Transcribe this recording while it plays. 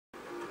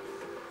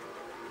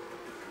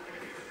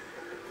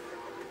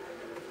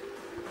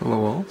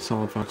Hello all,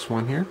 Solid Fox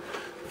 1 here.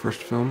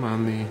 First film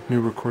on the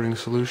new recording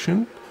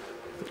solution,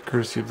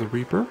 courtesy of the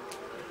Reaper.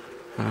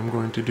 I'm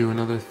going to do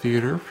another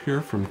theater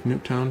here from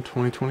Nuketown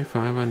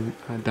 2025 on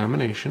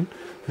Domination.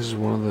 This is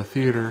one of the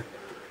theater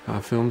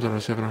films that I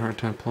was having a hard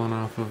time pulling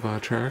off of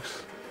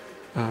Track's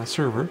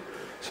server,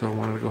 so I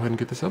wanted to go ahead and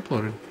get this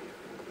uploaded.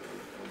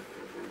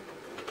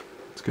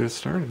 Let's get it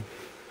started.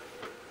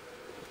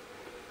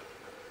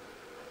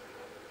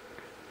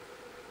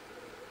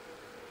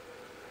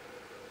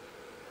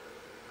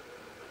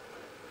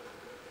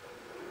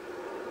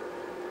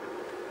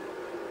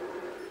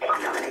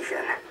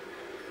 Domination.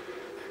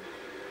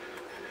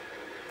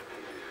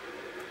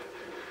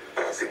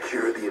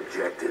 Secure the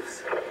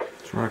objectives.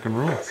 Let's rock and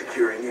roll.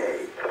 Securing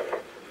A.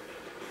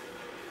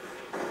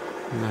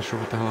 I'm not sure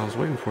what the hell I was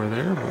waiting for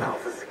there, but...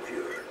 Alpha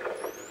secure.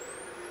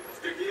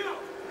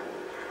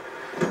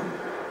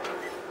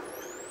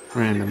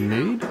 Random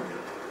nade.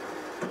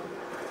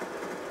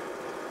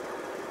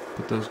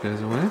 Put those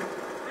guys away.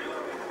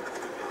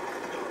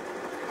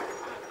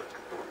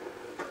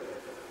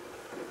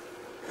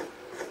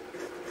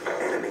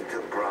 Enemy to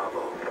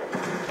Bravo.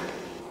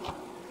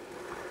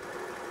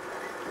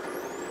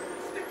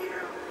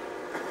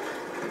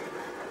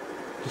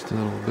 Just a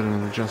little bit of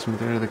an adjustment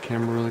there to the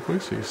camera really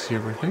quick so you see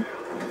everything.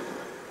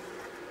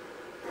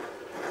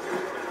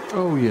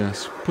 Oh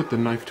yes, put the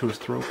knife to his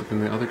throat, but then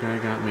the other guy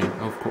got me,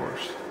 of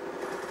course.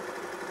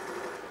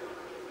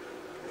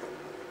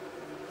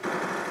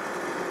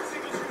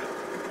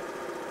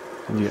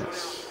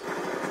 Yes.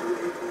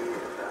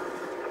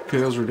 Okay,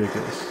 that was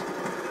ridiculous.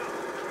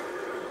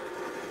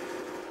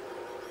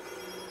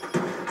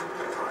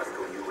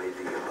 Hostile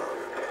UAV above.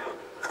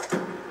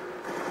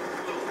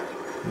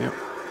 Yep.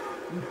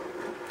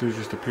 Dude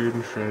just appeared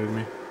and shredded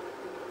me.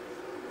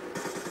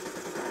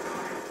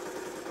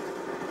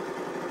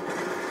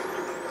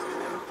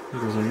 There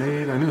goes a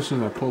nade. I knew as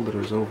soon as I pulled it, it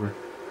was over.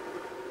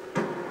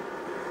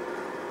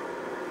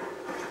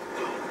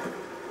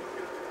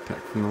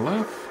 Attack from the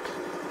left.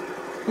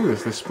 Look at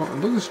this. They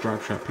spawn. Look at this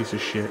drop shot piece of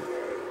shit.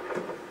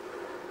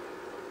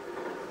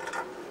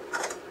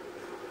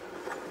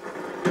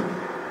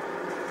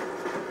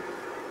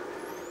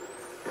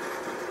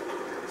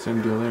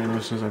 Same deal there. I knew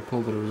as soon as I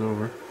pulled it, it was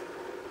over.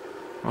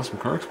 Awesome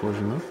car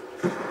explosion though.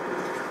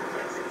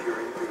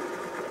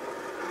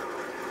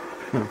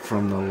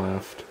 From the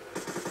left.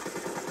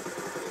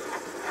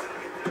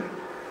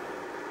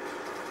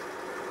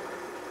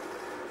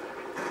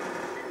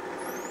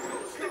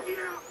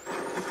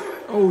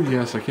 Oh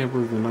yes, I can't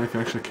believe the knife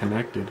actually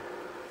connected.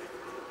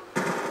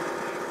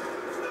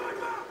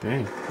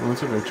 Dang, well, it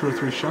took like 2 or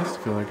 3 shots to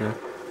kill that guy.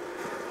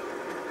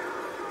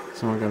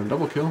 Someone got a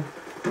double kill.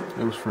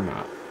 It was for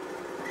naught.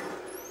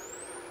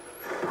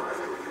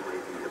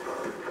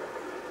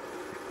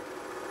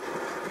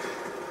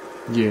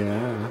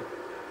 Yeah.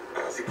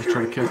 Let's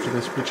try to capture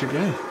this bitch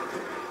again.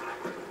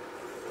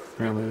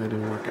 Apparently that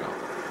didn't work out.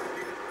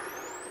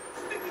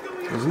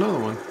 There's another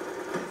one.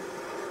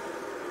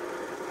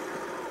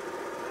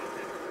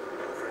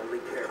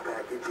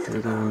 Do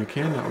it when you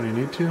can, not when you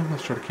need to.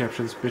 Let's try to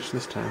capture this bitch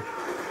this time.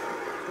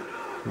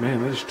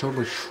 Man, they just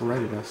totally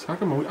shredded us. How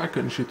come I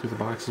couldn't shoot through the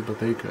boxes, but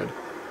they could?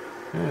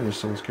 Yeah, there's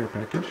someone's care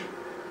package.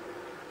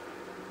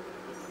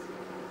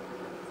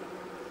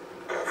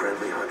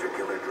 Friendly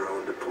hunter-killer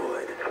drone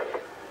deployed.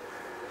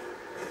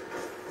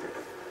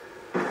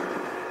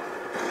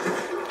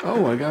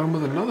 Oh, I got him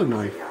with another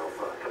knife.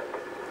 Alpha.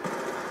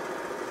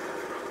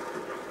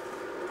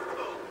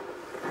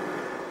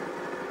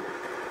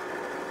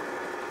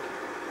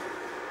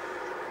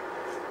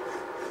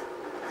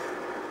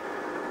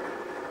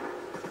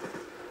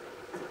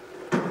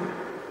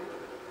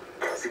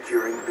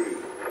 Securing B.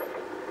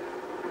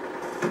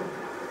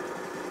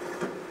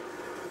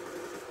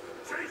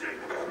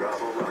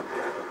 Bravo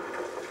lockdown.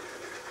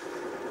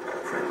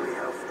 Friendly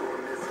house door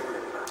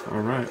missile.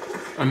 Alright.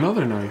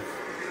 Another knife.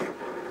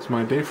 It's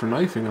my day for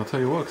knifing, I'll tell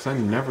you what, because I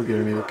never get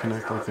any to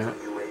connect like that.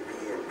 UAV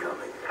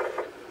incoming.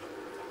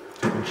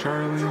 Taking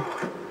Charlie.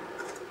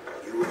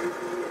 UAV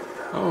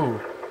inbound.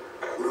 Oh,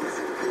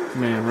 Losing B.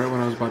 man, right when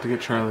I was about to get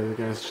Charlie, the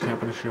guys just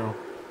happened to show.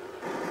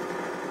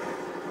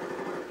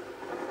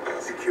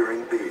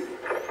 Securing B.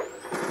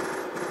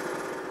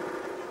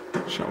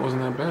 Shot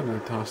wasn't that bad,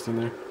 and I tossed in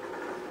there.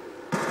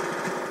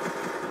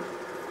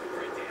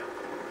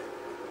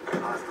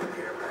 Hostile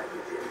care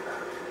package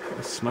inbound. Got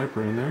a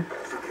sniper in there.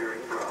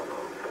 Securing Bravo.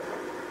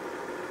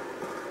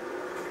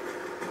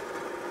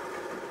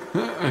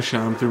 I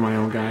shot him through my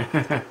own guy.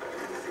 Secure.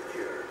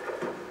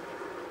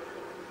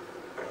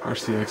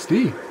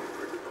 RCXD.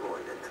 For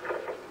deployment.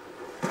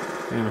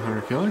 And a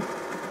hunter killer.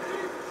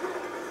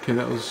 Okay,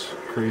 that was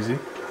crazy.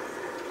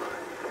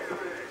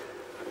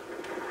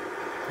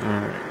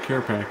 Alright,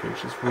 care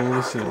package. Let's roll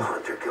this in.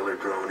 Hunter-killer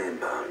drone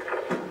inbound.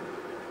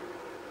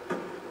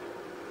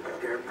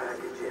 Care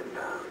package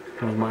inbound.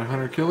 With my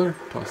hunter killer,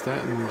 toss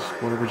that in just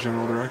whatever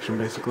general direction.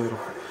 Basically, it'll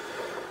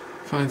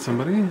find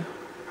somebody. And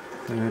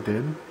it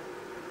did.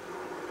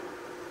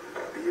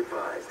 Be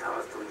advised,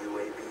 hostile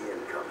UAV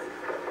incoming.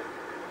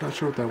 Not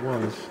sure what that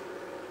was.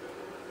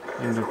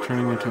 Ended up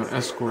turning into an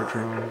escort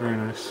drone. Very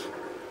nice.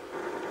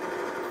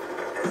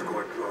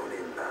 Escort drone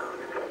inbound.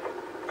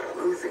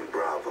 Losing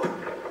Bravo.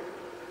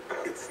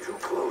 It's too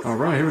close.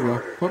 Alright, here we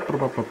go.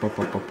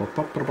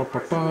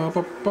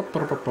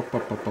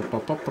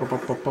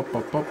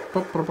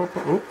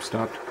 Oops,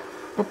 stopped.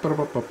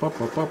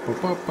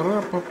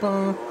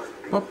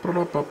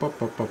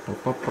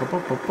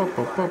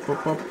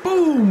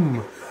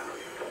 Boom!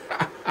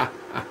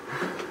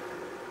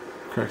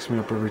 Cracks me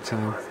up every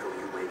time.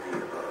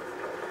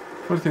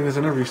 Funny thing is,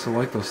 I never used to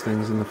like those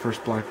things in the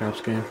first Black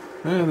Ops game.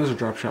 And there's a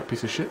drop shot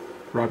piece of shit.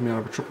 Robbed me out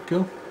of a triple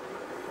kill.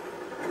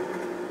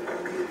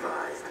 Be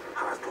advised,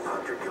 hostile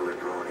hunter-killer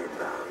drone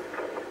inbound.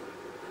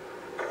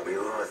 We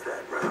lost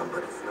that round,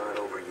 but it's not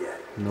over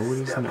yet. No, it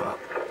is Step not. up.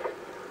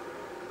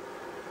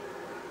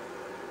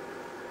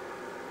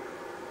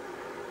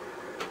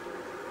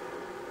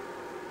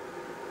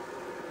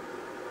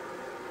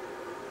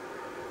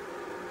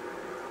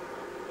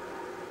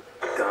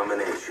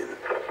 Domination.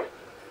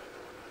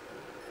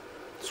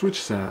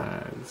 Switch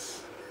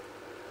sides.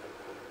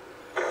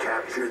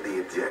 Capture the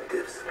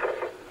objectives.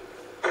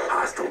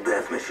 Hostile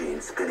death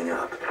machine spinning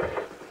up.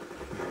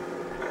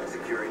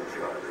 Securing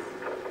Charlie.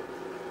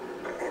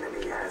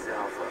 Enemy has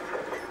Alpha.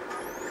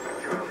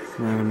 Charlie's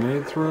Random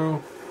nade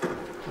throw.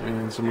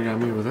 And someone got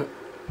me with it.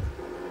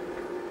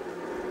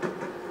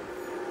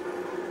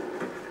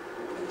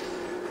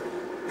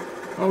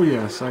 Oh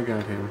yes, I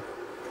got him.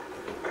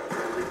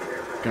 friendly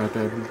care package. Got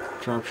that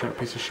drop shot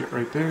piece of shit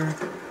right there.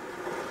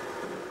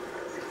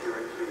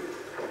 Securing B.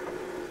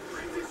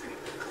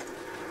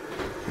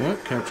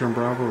 Yep, capturing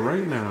Bravo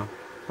right now.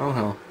 Oh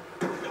hell.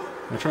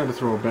 I tried to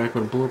throw it back,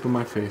 but it blew up in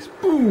my face.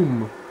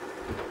 Boom!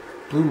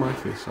 Blew my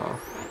face off.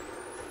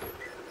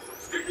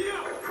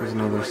 There's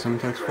another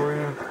Simtex for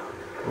you.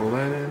 Roll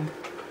that in.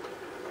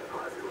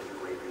 Hostile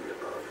UAV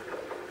above.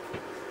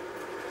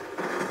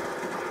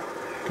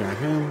 Got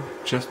him.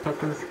 Chest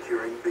pepper.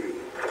 Securing B.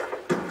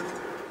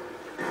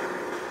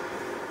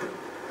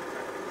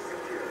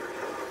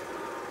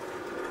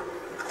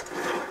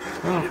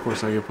 Oh, of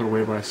course I get put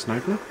away by a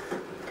sniper.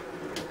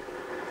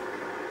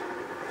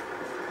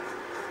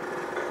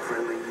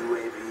 Friendly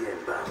UAV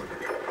inbound.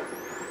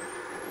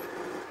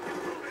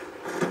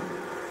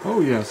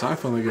 Oh yes, I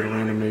finally get a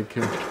random nade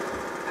kill.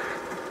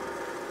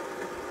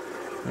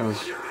 That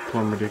was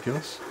plumb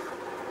ridiculous.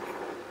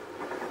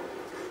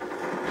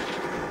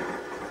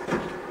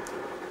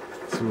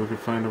 Let's see what we can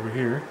find over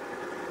here.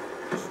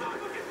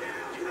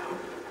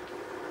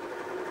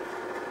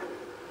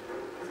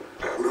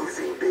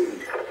 Losing B.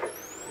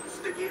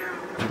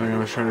 What I'm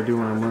gonna try to do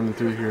when I'm running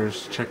through here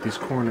is check these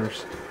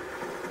corners.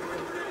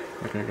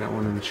 Like I got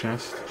one in the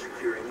chest.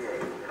 Securing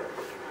A.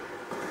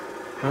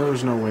 Oh,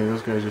 there's no way.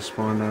 Those guys just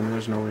spawned on me.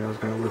 There's no way I was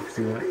gonna live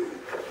through that.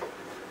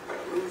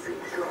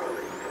 Losing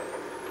Charlie.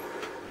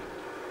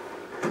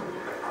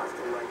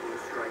 Hostile lightning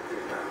strike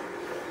inbound.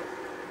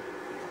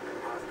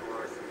 Hostile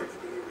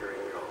RCXD in your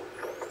AO.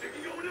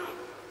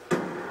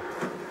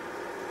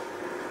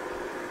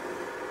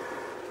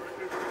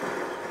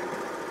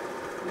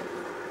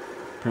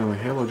 Apparently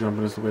halo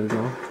jumping is the way to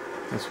go.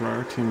 That's what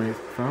our teammate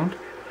found.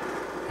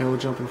 Halo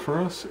jumping for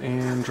us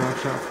and drop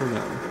shot for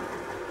them.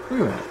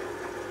 Look at that.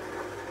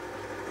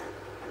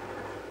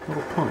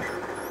 Little punk.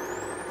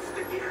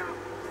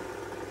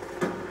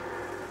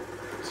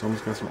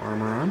 Someone's got some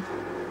armor on.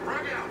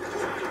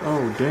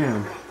 Oh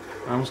damn.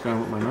 I almost got him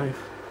with my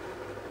knife.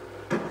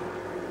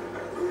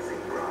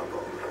 Losing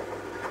Bravo.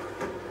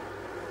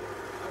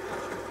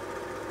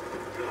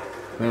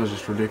 That was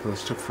just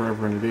ridiculous. Took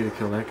forever and a day to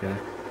kill that guy.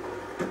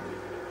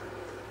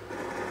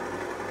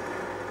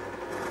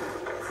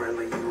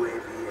 Friendly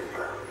UAV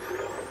inbound.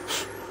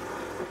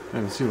 I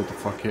didn't see what the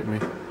fuck hit me.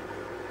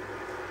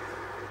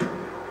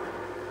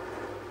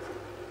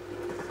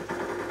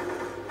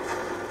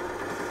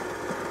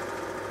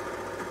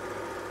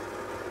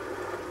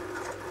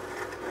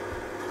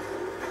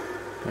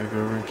 Gotta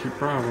go over and keep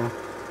Bravo.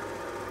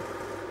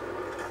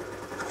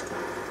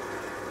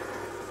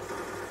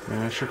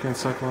 Man, I sure can't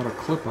cycle out a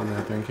clip on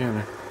that thing, can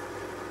I?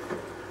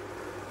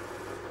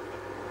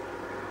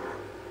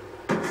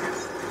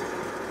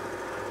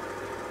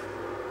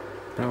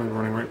 Apparently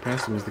running right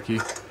past him is the key.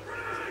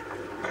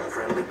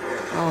 Friendly care.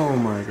 Oh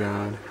my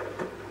god.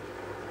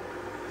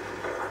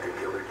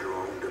 Hunter-killer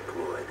drone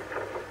deployed.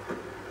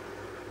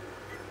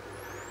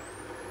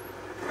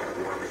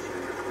 War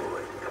machine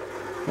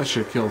deployed. That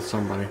should have killed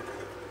somebody.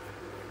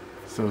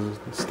 So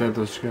instead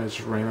those guys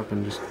just ran up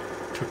and just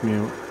took me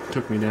out,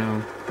 took me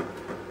down.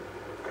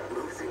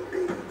 Losing B.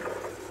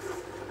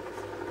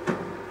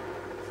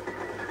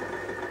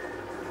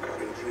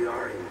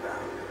 AGR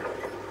inbound.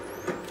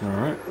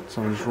 Alright,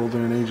 someone just rolled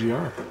in an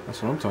AGR.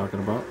 That's what I'm talking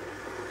about.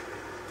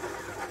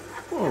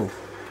 Whoa.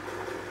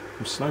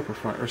 Some sniper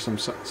fire, or some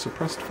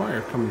suppressed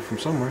fire coming from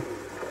somewhere.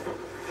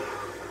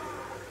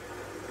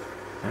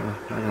 Yeah,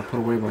 I got put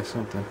away by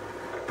something.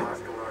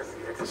 Hostile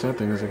RCXD. Sad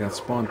thing is I got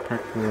spawned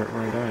practically right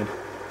where I died.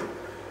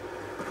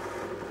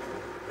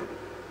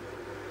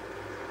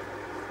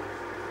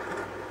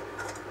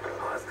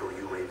 Hostile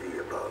UAV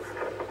above.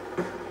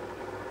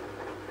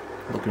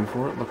 Looking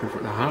for it, looking for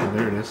it. Aha,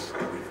 there it is.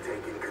 We've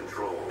taken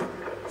control.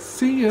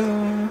 See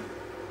ya!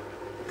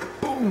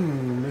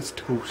 Boom! It's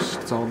toast.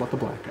 It's all about the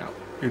blackout.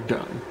 You're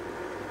done.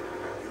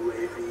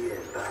 UAV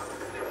inbound.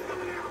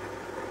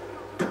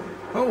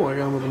 Oh, I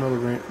got him with another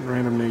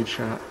random nade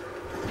shot.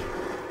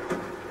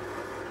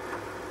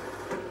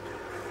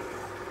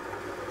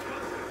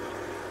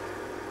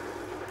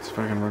 See if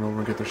I can run over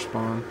and get their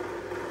spawn.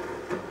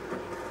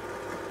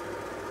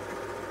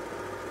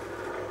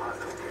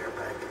 Hostile care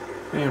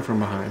package in. And from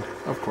behind,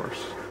 of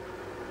course.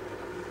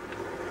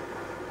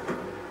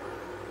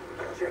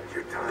 Check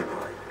your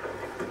timeline.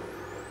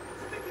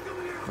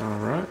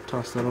 Alright,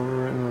 toss that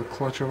over right into the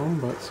clutch of them,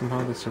 but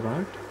somehow they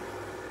survived.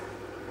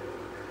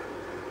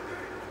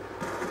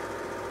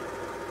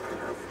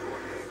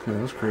 Okay,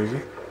 that was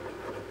crazy.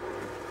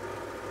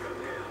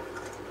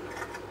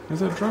 There's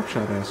that drop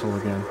shot asshole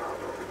again.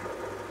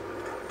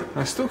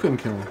 I still couldn't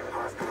kill him.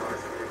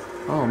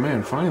 Oh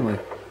man, finally.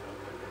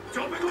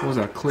 What was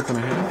that, clip and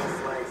a half?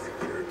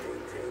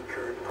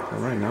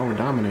 Alright, now we're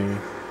dominating.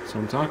 That's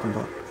what I'm talking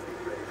about.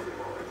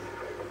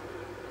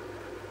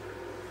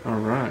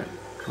 Alright,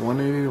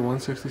 180 to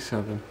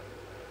 167.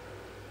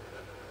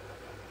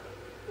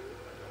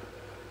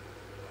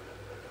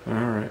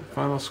 Alright,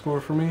 final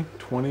score for me,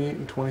 28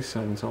 and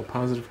 27, so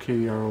positive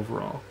KDR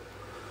overall.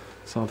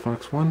 Solid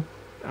Fox 1,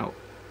 out.